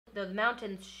though the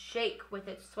mountains shake with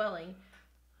its swelling,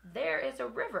 there is a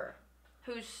river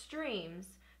whose streams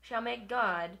shall make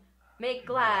glad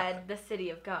the city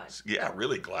of God. Yeah,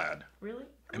 really glad. Really?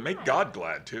 And make God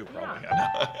glad too, probably.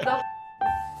 Yeah.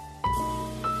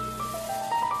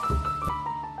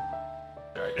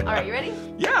 I All right, you ready?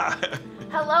 Yeah.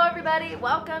 Hello, everybody.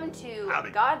 Welcome to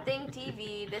Howdy. GodThink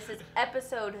TV. This is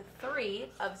episode 3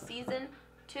 of season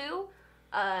 2,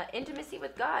 Intimacy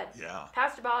with God. Yeah.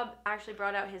 Pastor Bob actually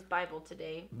brought out his Bible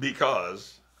today.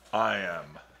 Because I am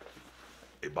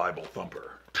a Bible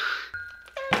thumper.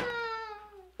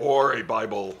 Or a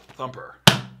Bible thumper.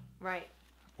 Right.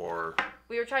 Or,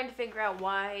 We were trying to figure out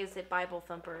why is it Bible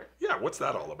thumper. yeah, what's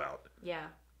that all about? Yeah.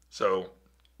 So,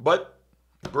 but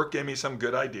Brooke gave me some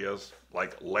good ideas,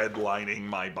 like lead lining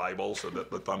my Bible so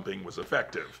that the thumping was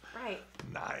effective. Right.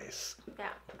 Nice. Yeah.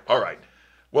 All right.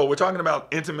 Well, we're talking about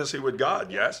intimacy with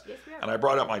God, yes? Yes, we are. And I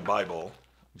brought out my Bible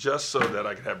just so that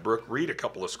I could have Brooke read a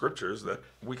couple of scriptures that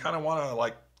we kind of want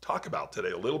to talk about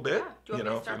today a little bit. Yeah. Do you want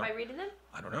me to start by reading them?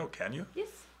 I don't know. Can you? Yes.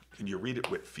 Can you read it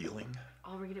with feeling?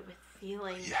 I'll read it with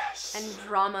feeling. Yes. And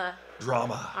drama.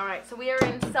 Drama. All right. So we are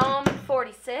in Psalm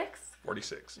 46.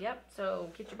 46. Yep. So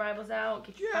get your Bibles out.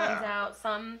 Get your Yeah. phones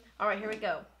out. All right. Here we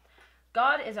go.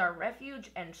 God is our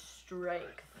refuge and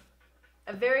strength,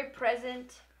 a very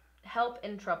present help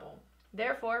in trouble.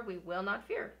 Therefore, we will not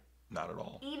fear. Not at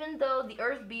all. Even though the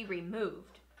earth be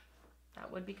removed,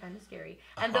 that would be kind of scary.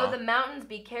 And though the mountains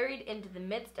be carried into the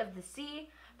midst of the sea,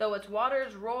 though its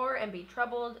waters roar and be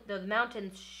troubled, though the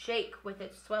mountains shake with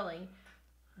its swelling,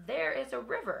 there is a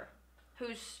river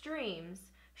whose streams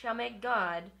shall make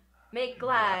glad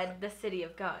the city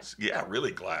of God. Yeah,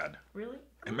 really glad. Really?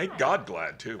 And make God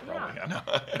glad too, probably. Yeah. I know.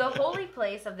 The holy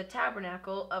place of the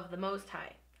tabernacle of the Most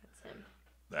High. That's him.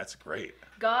 That's great.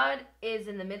 God is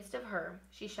in the midst of her.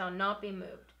 She shall not be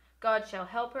moved. God shall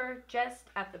help her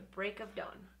just at the break of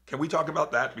dawn. Can we talk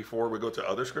about that before we go to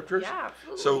other scriptures? Yeah,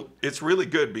 absolutely. So it's really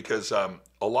good because a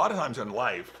lot of times in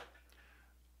life,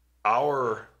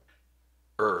 our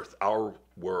earth, our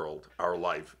world, our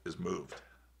life is moved.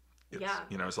 It's, Yeah.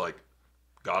 it's like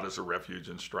God is a refuge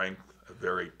and strength, a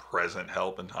very present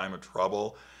help in time of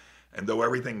trouble. And though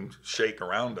everything shake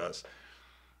around us.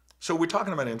 So we're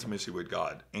talking about intimacy with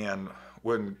God. And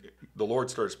when the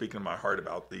Lord started speaking in my heart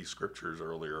about these scriptures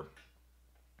earlier,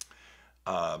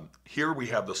 here we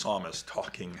have the psalmist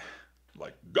talking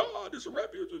like, God is a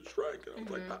refuge and strength. And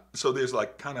I was like, so there's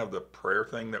like kind of the prayer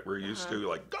thing that we're used to,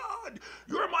 like, God,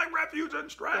 you're my refuge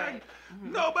and strength. Right.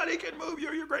 Nobody can move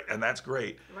you. You're great. And that's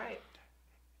great. Right.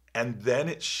 And then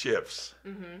it shifts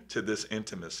to this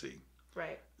intimacy.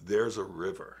 Right. There's a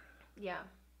river. Yeah.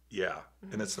 Yeah.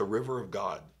 And it's the river of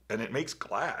God. And it makes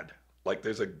glad. Like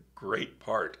there's a great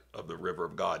part of the river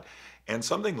of God. And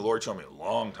something the Lord showed me a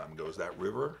long time ago is that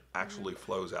river actually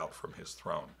flows out from his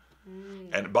throne.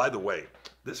 And by the way,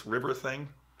 this river thing,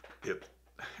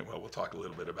 we'll talk a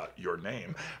little bit about your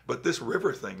name, but this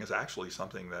river thing is actually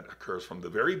something that occurs from the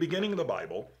very beginning of the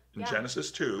Bible in Genesis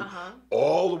 2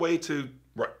 all the way to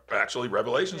actually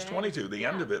Revelations 22, the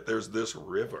end of it. There's this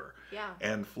river. Yeah.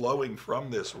 And flowing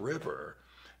from this river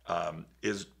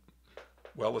is,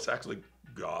 well, it's actually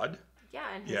God. Yeah,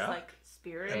 and his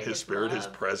spirit. And his spirit, love. his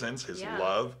presence, his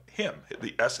love, him,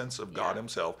 the essence of God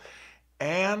himself,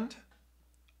 and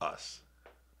us.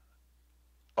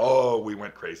 Oh, we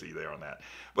went crazy there on that.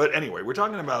 But anyway, we're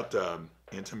talking about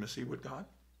intimacy with God.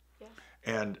 Yeah.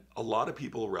 And a lot of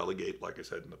people relegate, like I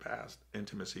said in the past,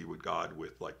 intimacy with God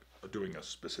with like doing a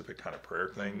specific kind of prayer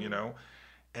thing,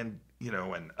 and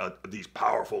these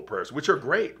powerful prayers, which are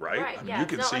great, right? Right. I mean, yeah. you It's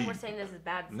can not see. like we're saying this is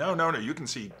bad. No. You can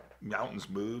see mountains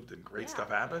moved and great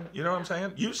stuff happen. You know what I'm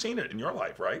saying? You've seen it in your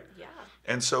life, right? Yeah.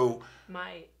 And so.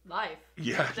 My life.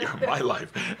 Yeah, my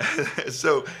life.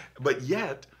 So, but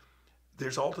yet,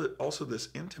 there's also this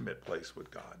intimate place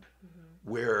with God,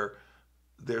 where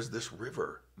there's this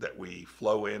river that we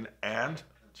flow in, and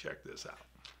check this out,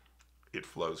 it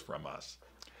flows from us.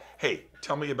 Hey,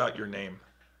 tell me about your name.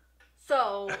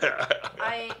 So,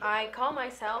 I call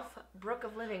myself Brook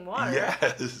of Living Water.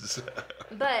 Yes.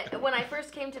 But when I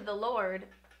first came to the Lord,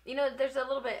 there's a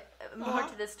little bit more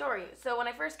to this story. So when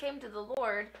I first came to the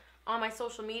Lord, on my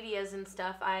social medias and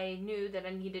stuff, I knew that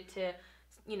I needed to,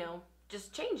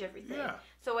 just change everything. Yeah.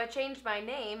 So I changed my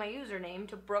name, my username,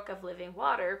 to Brook of Living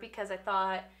Water because I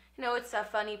thought, it's a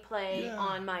funny play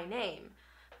on my name.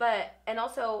 And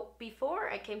also, before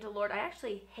I came to the Lord, I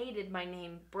actually hated my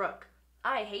name, Brook.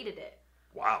 I hated it.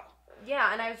 Wow.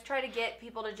 Yeah, and I was trying to get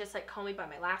people to just call me by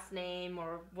my last name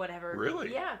or whatever.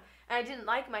 Really? Yeah. And I didn't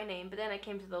like my name, but then I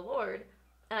came to the Lord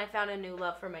and I found a new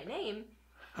love for my name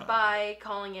by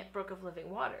calling it Brook of Living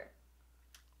Water.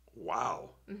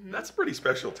 Wow. That's a pretty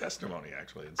special testimony,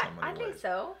 actually, in so many I ways. think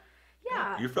so.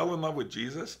 Yeah. You fell in love with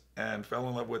Jesus and fell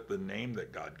in love with the name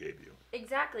that God gave you.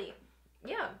 Exactly.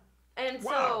 Yeah. And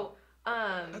Wow.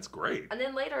 so, That's great. and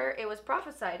then later it was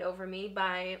prophesied over me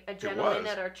by a gentleman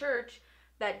at our church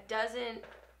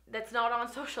that's not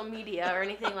on social media or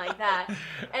anything like that.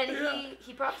 And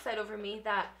he prophesied over me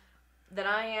that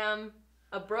I am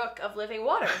a brook of living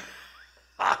water.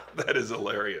 That is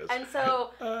hilarious. And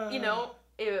so,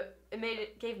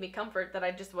 it gave me comfort that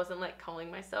I just wasn't like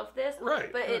calling myself this.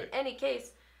 Right. But in any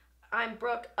case, I'm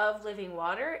brook of living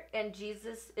water, and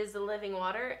Jesus is the living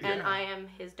water, and I am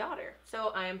his daughter.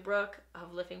 So I am brook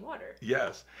of living water.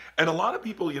 Yes. And a lot of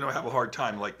people, have a hard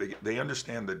time. Like they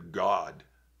understand that God,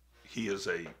 he is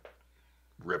a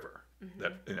river.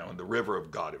 That, and the river of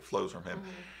God, it flows from him.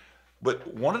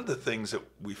 But one of the things that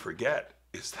we forget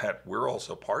is that we're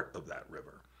also part of that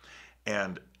river.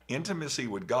 And intimacy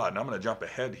with God, and I'm going to jump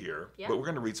ahead here, but we're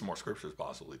going to read some more scriptures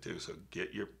possibly too. So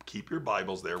keep your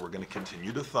Bibles there. We're going to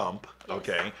continue to thump,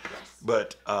 okay? Yes.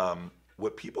 But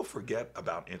what people forget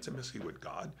about intimacy with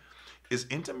God is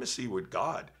intimacy with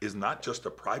God is not just a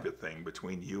private thing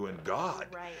between you and God.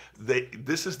 Right.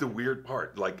 This is the weird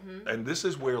part. Like, and this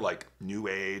is where like New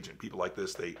Age and people like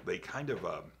this, they kind of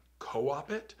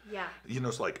co-op it. Yeah.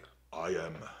 It's like, I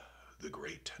am the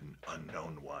great and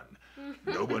unknown one.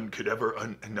 No one could ever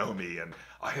know me, and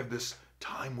I have this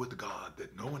time with God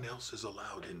that no one else is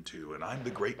allowed into, and I'm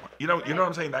the great one. You know what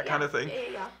I'm saying? That kind of thing.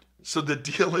 Yeah. So the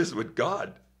deal is with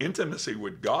God, intimacy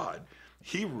with God,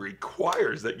 he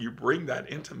requires that you bring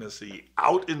that intimacy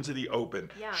out into the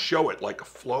open, show it like a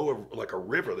flow of, like a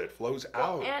river that flows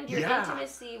out. And your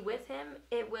intimacy with him,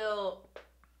 it will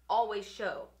always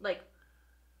show. Like,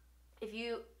 if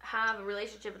you have a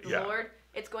relationship with the Lord,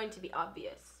 it's going to be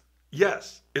obvious.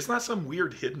 Yes. It's not some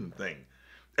weird hidden thing.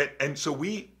 And so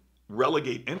we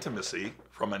relegate intimacy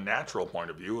from a natural point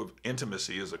of view of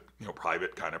intimacy as a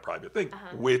private thing,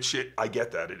 which I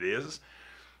get that it is.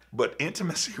 But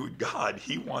intimacy with God,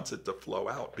 he wants it to flow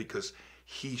out because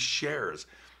he shares.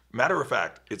 Matter of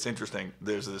fact, it's interesting.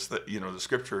 There's this, the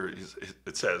scripture,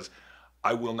 it says,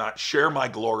 I will not share my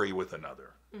glory with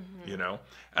another.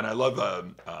 And I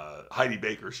love Heidi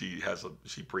Baker. She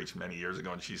preached many years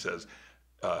ago, and she says,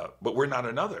 but we're not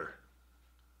another.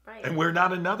 Right. And we're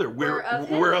not another. We're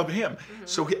of him.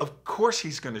 So of course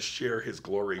he's going to share his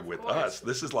glory with us.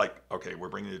 This is like, okay, we're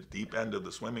bringing it to the deep end of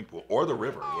the swimming pool or the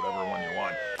river, whatever one you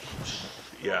want.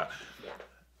 Yeah.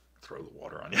 Throw the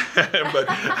water on you.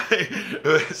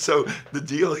 But so the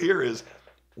deal here is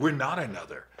we're not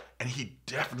another. And he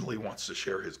definitely wants to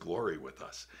share his glory with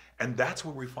us. And that's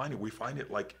where we find it. We find it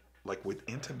like with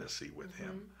intimacy with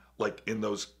him. Like in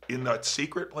that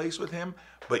secret place with him,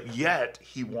 but yet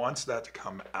he wants that to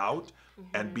come out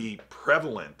and be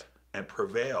prevalent and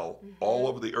prevail all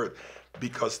over the earth,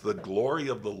 because the glory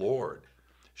of the Lord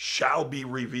shall be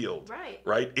revealed.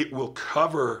 Right? It will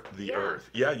cover the earth.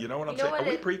 Yeah, you know what I'm saying? Are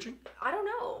we preaching? I don't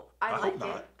know. I hope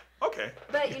not. It. Okay.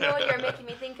 But you know what you're making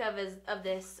me think of is of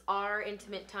this, our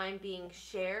intimate time being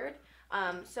shared.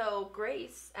 So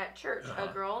Grace at church, a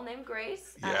girl named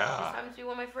Grace, just happens to be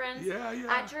one of my friends.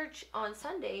 At church on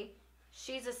Sunday,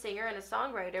 she's a singer and a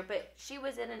songwriter, but she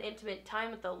was in an intimate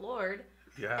time with the Lord,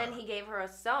 and he gave her a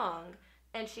song,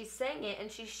 and she sang it, and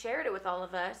she shared it with all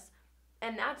of us,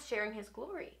 and that's sharing his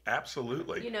glory.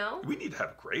 Absolutely. We need to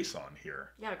have Grace on here.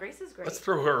 Yeah, Grace is great. Let's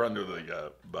throw her under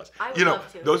the bus. I would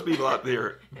love to. Those people out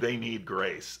there, they need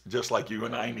grace, just like you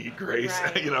and I need grace.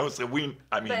 Right. So we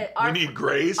need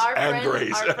grace and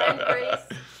grace. Our friend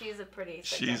Grace, she's a pretty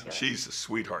she's a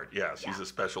sweetheart. Yeah, she's a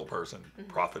special person,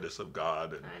 prophetess of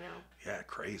God. And, I know. Yeah,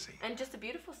 crazy. And just a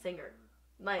beautiful singer.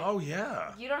 Like,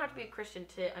 you don't have to be a Christian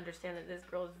to understand that this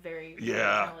girl is very, very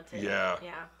talented. Yeah.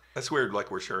 That's weird,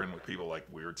 like we're sharing with people like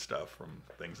weird stuff from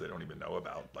things they don't even know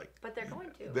about. But they're going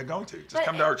to. They're going to. Just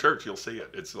come to our church, you'll see it.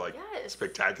 It's like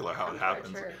spectacular how it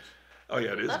happens. Oh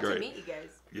yeah, it is great. Love to meet you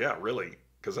guys. Yeah, really,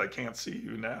 because I can't see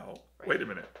you now. Right. Wait a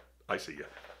minute, I see you.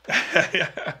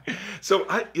 So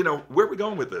where are we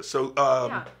going with this? So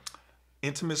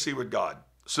intimacy with God.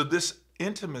 So this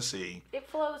intimacy, it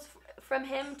flows from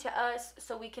him to us,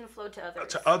 so we can flow to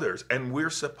others. To others, and we're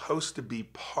supposed to be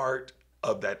part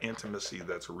of that intimacy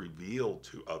that's revealed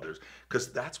to others,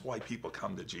 because that's why people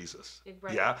come to Jesus.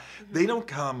 Right. Yeah, they don't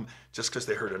come just because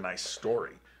they heard a nice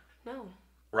story. No.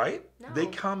 Right? No. They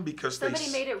come because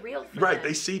somebody made it real for them. them.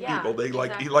 They see people. They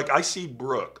like I see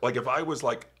Brooke. Like if I was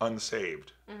like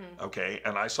unsaved, okay,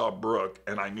 and I saw Brooke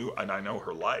and I know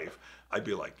her life, I'd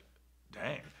be like,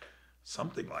 dang,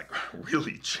 something like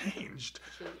really changed.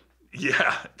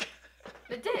 Yeah.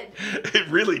 It did. It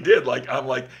really did. Like, I'm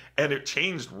like, and it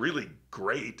changed really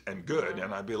great and good.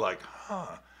 And I'd be like,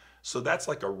 huh. So that's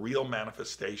like a real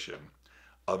manifestation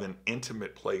of an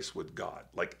intimate place with God,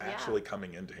 like actually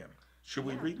coming into him. Should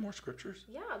we read more scriptures?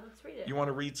 Yeah, let's read it. You want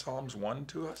to read Psalms 1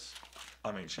 to us?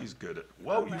 I mean, she's good at,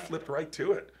 whoa, you flipped right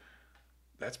to it.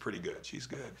 That's pretty good. She's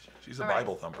good. She's a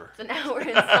Bible thumper. So now we're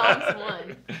in Psalms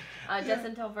 1, just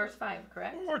until verse 5,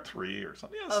 correct? Or 3 or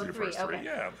something. Yeah, let's do verse 3.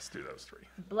 Yeah, let's do those 3.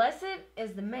 Blessed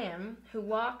is the man who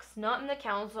walks not in the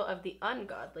counsel of the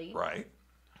ungodly, right?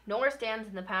 Nor stands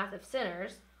in the path of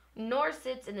sinners, nor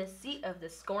sits in the seat of the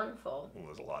scornful. Well,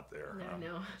 there's a lot there. I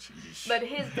know. Sheesh. But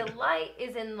his delight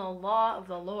is in the law of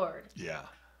the Lord. Yeah.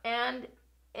 And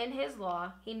in his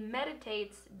law he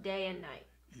meditates day and night.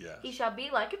 Yes. He shall be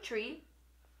like a tree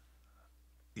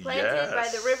planted by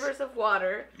the rivers of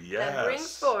water that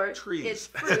brings forth its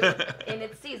fruit in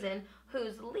its season,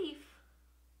 whose leaf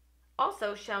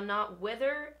also shall not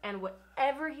wither, and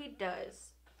whatever he does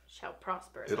shall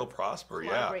prosper. It'll prosper,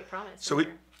 What a great promise. So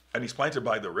and he's planted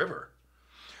by the river.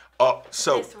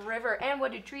 So this river, and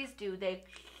what do trees do? They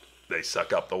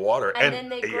suck up the water, and then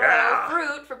they grow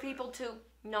fruit for people to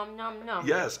nom nom nom.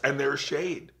 Yes, and there's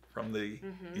shade from the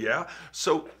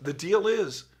So the deal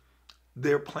is,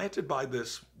 they're planted by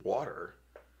this water,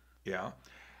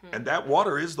 and that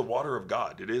water is the water of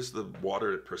God. It is the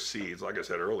water that proceeds. Like I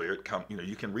said earlier,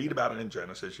 you can read about it in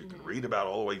Genesis. You can read about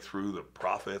it all the way through the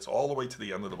prophets, all the way to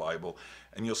the end of the Bible,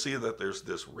 and you'll see that there's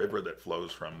this river that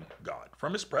flows from God,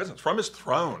 from His presence, from His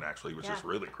throne, actually, which is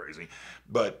really crazy.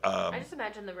 But I just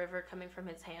imagine the river coming from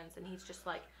His hands, and He's just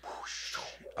like,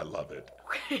 I love it.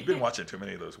 You've been watching too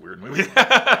many of those weird movies.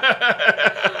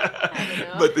 I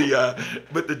don't know.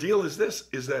 But the deal is this: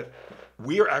 is that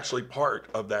we are actually part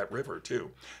of that river too.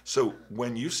 So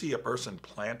when you see a person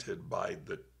planted by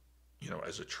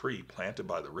as a tree planted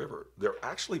by the river, they're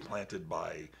actually planted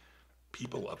by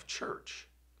people of church.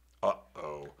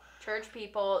 Church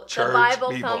people,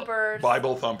 the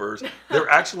Bible thumpers. They're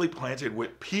actually planted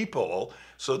with people.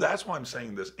 So that's why I'm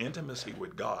saying this intimacy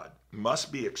with God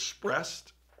must be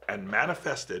expressed and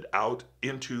manifested out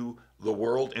into the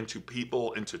world, into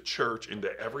people, into church,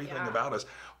 into everything about us,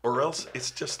 or else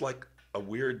it's just like a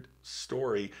weird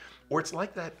story, or it's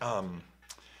like that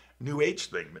New Age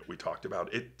thing that we talked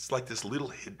about. It's like this little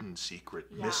hidden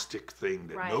secret, mystic thing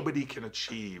that nobody can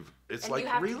achieve. It's and like, you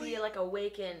have really? to be like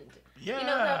awakened.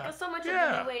 Yeah. So much of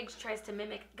the New Age tries to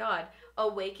mimic God.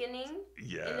 Awakening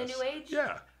in the New Age.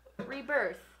 Yeah.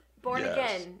 Rebirth. Born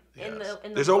again in the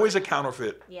There's always a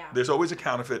counterfeit. Yeah. There's always a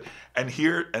counterfeit. And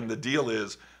the deal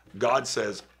is, God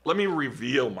says, let me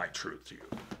reveal my truth to you.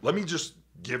 Let me just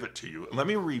give it to you. Let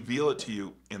me reveal it to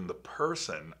you in the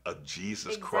person of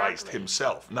Jesus Christ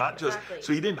Himself. Not just,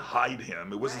 so He didn't hide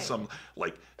Him. It wasn't some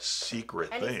like secret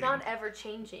thing. And it's not ever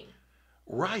changing.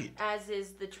 Right. As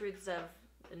is the truths of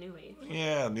the New Age.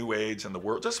 Yeah, New Age and the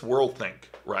world, just world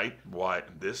think, right?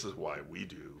 This is why we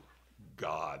do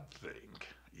GodThink.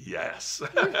 Yes.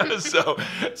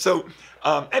 So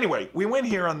anyway, we went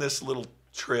here on this little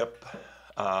trip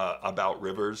about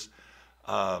rivers,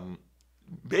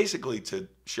 basically to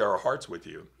share our hearts with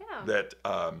you. That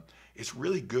it's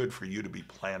really good for you to be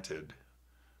planted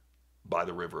by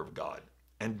the river of God,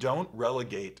 and don't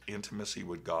relegate intimacy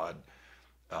with God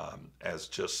as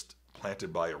just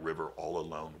planted by a river all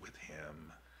alone with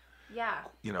Him. Yeah.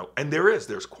 And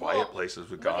there's quiet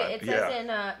places with God. It says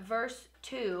in verse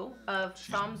 2 of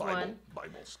Psalms 1.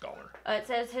 Bible scholar. It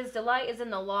says, his delight is in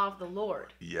the law of the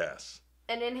Lord. Yes.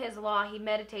 And in His law, he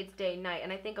meditates day and night.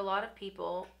 And I think a lot of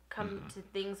people come to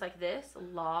things like this,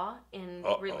 law, in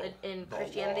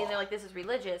Christianity, and they're like, this is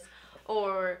religious.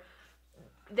 Or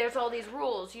there's all these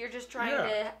rules. You're just trying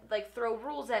to like throw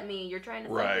rules at me. You're trying to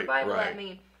throw your Bible at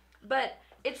me. But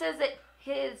it says that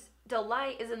his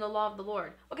delight is in the law of the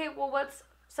Lord. Okay, well, what's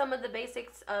some of the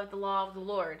basics of the law of the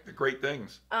Lord? The great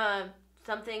things.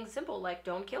 Something simple like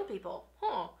don't kill people.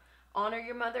 Honor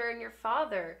your mother and your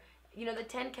father. The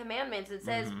 10 Commandments. It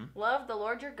says love the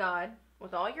Lord your God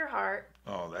with all your heart.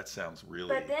 Oh, that sounds really.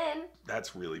 But then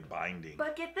that's really binding.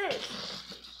 But get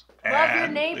this. Love your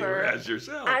neighbor as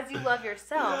yourself. As you love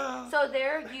yourself. Yeah. So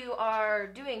there you are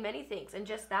doing many things, and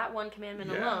just that one commandment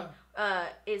alone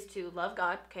is to love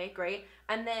God. Okay, great.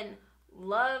 And then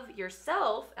love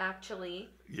yourself, actually.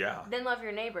 Yeah. Then love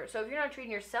your neighbor. So if you're not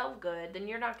treating yourself good, then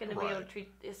you're not going to be able to treat.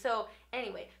 So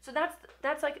anyway, so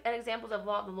that's like an example of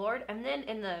law of the Lord. And then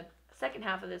in the second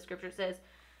half of the scripture it says,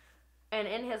 and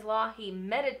in His law He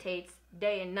meditates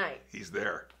day and night. He's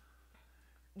there.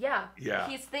 Yeah. Yeah.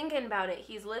 He's thinking about it.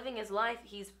 He's living His life.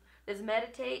 This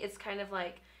meditate. It's kind of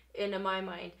like, in my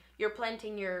mind, you're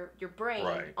planting your brain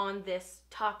on this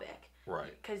topic.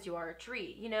 Right. Because you are a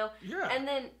tree, you know? Yeah. And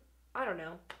then, I don't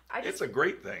know. It's a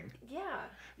great thing. Yeah.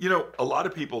 You know, a lot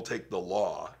of people take the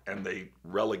law and they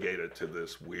relegate it to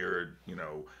this weird,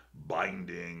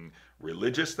 binding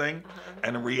religious thing.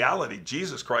 And in reality,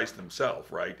 Jesus Christ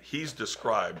himself, right? He's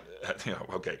described,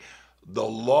 the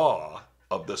law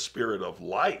of the Spirit of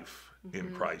life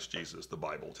in Christ Jesus, the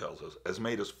Bible tells us, has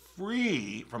made us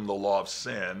free from the law of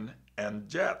sin and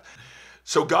death.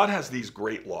 So God has these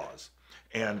great laws.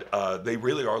 And they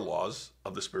really are laws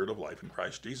of the Spirit of life in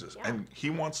Christ Jesus. Yeah. And he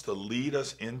wants to lead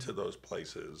us into those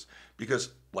places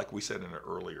because, like we said in an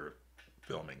earlier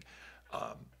filming,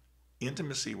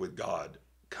 intimacy with God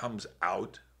comes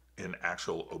out in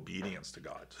actual obedience to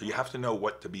God. So you have to know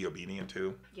what to be obedient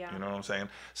to. Yeah. You know what I'm saying?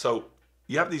 So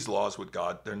you have these laws with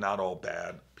God. They're not all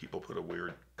bad. People put a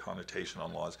weird connotation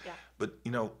on laws. Yeah. But,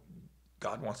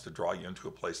 God wants to draw you into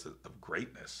a place of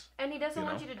greatness. And he doesn't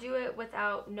want you to do it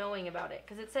without knowing about it.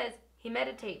 Because it says he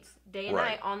meditates day and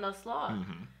night on those laws.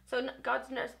 Mm-hmm. So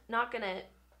God's not going to,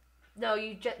 no,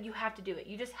 you have to do it.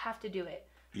 You just have to do it.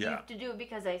 Yeah. You have to do it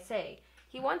because I say.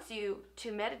 He wants you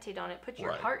to meditate on it, put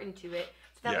your heart into it.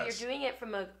 So that way you're doing it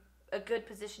from a good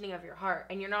positioning of your heart.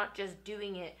 And you're not just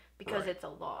doing it because it's a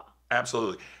law.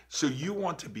 Absolutely. So you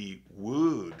want to be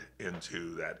wooed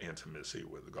into that intimacy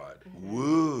with God,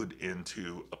 wooed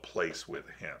into a place with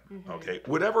him, okay?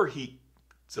 Whatever he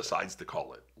decides to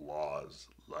call it, laws,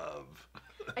 love.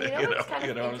 And what's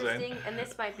kind of interesting, and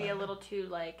this might be a little too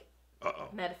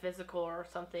metaphysical or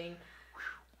something,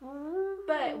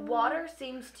 but water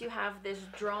seems to have this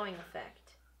drawing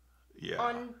effect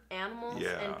on animals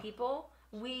and people.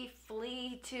 We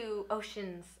flee to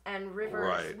oceans and rivers.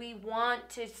 Right. We want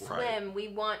to swim. Right. We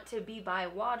want to be by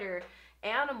water.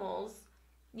 Animals,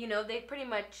 they pretty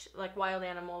much, like wild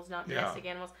animals, not domestic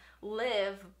animals,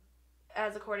 live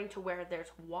as according to where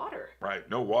there's water. Right.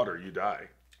 No water, you die.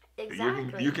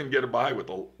 Exactly. You can get by with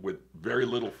very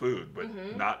little food, but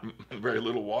not very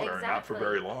little water, and not for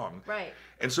very long. Right.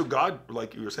 And so God,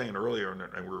 like you were saying earlier,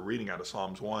 and we were reading out of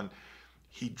Psalms 1,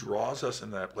 he draws us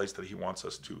in that place that he wants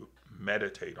us to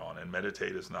meditate on. And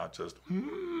meditate is not just,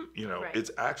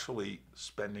 it's actually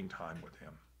spending time with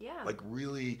him. Yeah. Like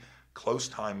really close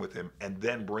time with him, and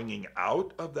then bringing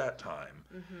out of that time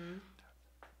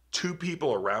to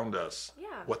people around us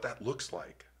what that looks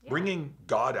like. Yeah. Bringing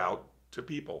God out to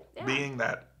people. Yeah. Being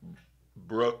that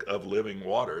brook of living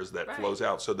waters that flows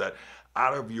out, so that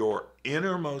out of your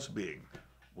innermost being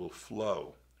will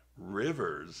flow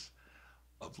rivers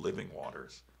of living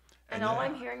waters. And all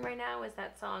I'm hearing right now is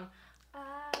that song,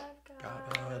 I've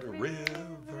got a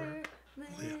river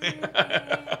living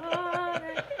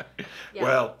water. Yeah.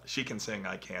 Well, she can sing,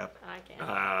 I can't. I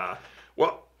can't.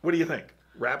 Well, what do you think?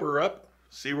 Wrap her up?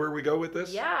 See where we go with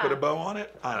this? Yeah. Put a bow on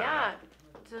it? I don't know.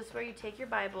 So this is where you take your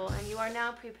Bible and you are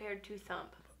now prepared to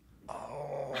thump.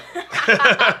 Oh.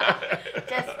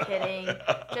 Just kidding.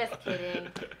 Just kidding.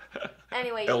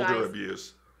 Anyway, you Elder guys.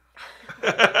 abuse.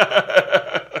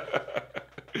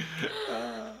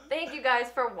 Thank you guys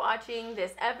for watching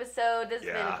this episode. This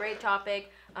has been a great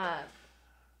topic.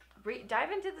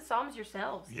 Dive into the Psalms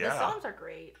yourselves. Yeah. The Psalms are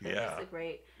great. They're just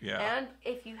great. Yeah. And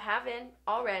if you haven't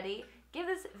already, give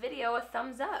this video a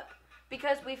thumbs up,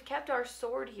 because we've kept our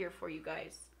sword here for you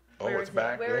guys. It's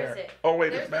back there. Where is it? Oh,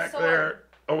 wait, it's back there.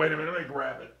 Oh, wait a minute. Let me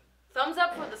grab it. Thumbs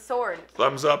up for the sword.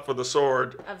 Thumbs up for the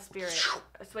sword. Of spirit. So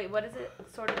wait, what is it?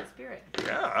 Sword of the Spirit.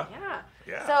 Yeah.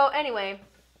 Yeah. So anyway,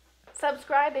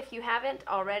 subscribe if you haven't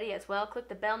already as well. Click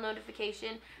the bell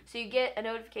notification so you get a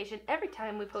notification every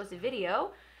time we post a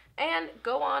video. And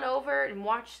go on over and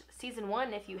watch season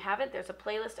 1 if you haven't. There's a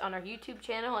playlist on our YouTube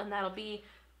channel, and that'll be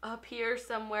up here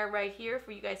somewhere right here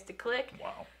for you guys to click.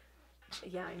 Wow.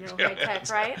 Yeah, I know, high tech,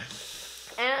 right?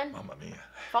 And Mamma mia.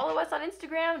 Follow us on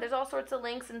Instagram. There's all sorts of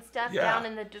links and stuff down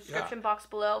in the description box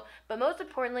below. But most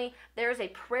importantly, there's a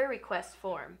prayer request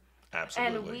form.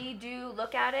 Absolutely. And we do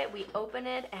look at it, we open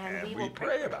it, and we will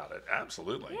pray about it.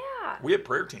 Absolutely. Yeah. We have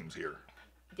prayer teams here.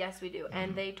 Yes, we do.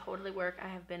 And they totally work. I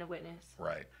have been a witness.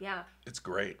 Right. Yeah. It's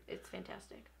great. It's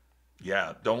fantastic.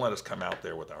 Yeah. Don't let us come out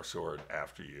there with our sword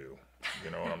after you.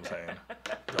 You know what I'm saying?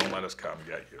 Don't let us come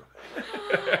get you.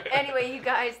 Anyway, you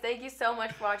guys, thank you so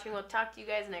much for watching. We'll talk to you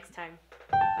guys next time.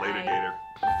 Later, Bye. Gator.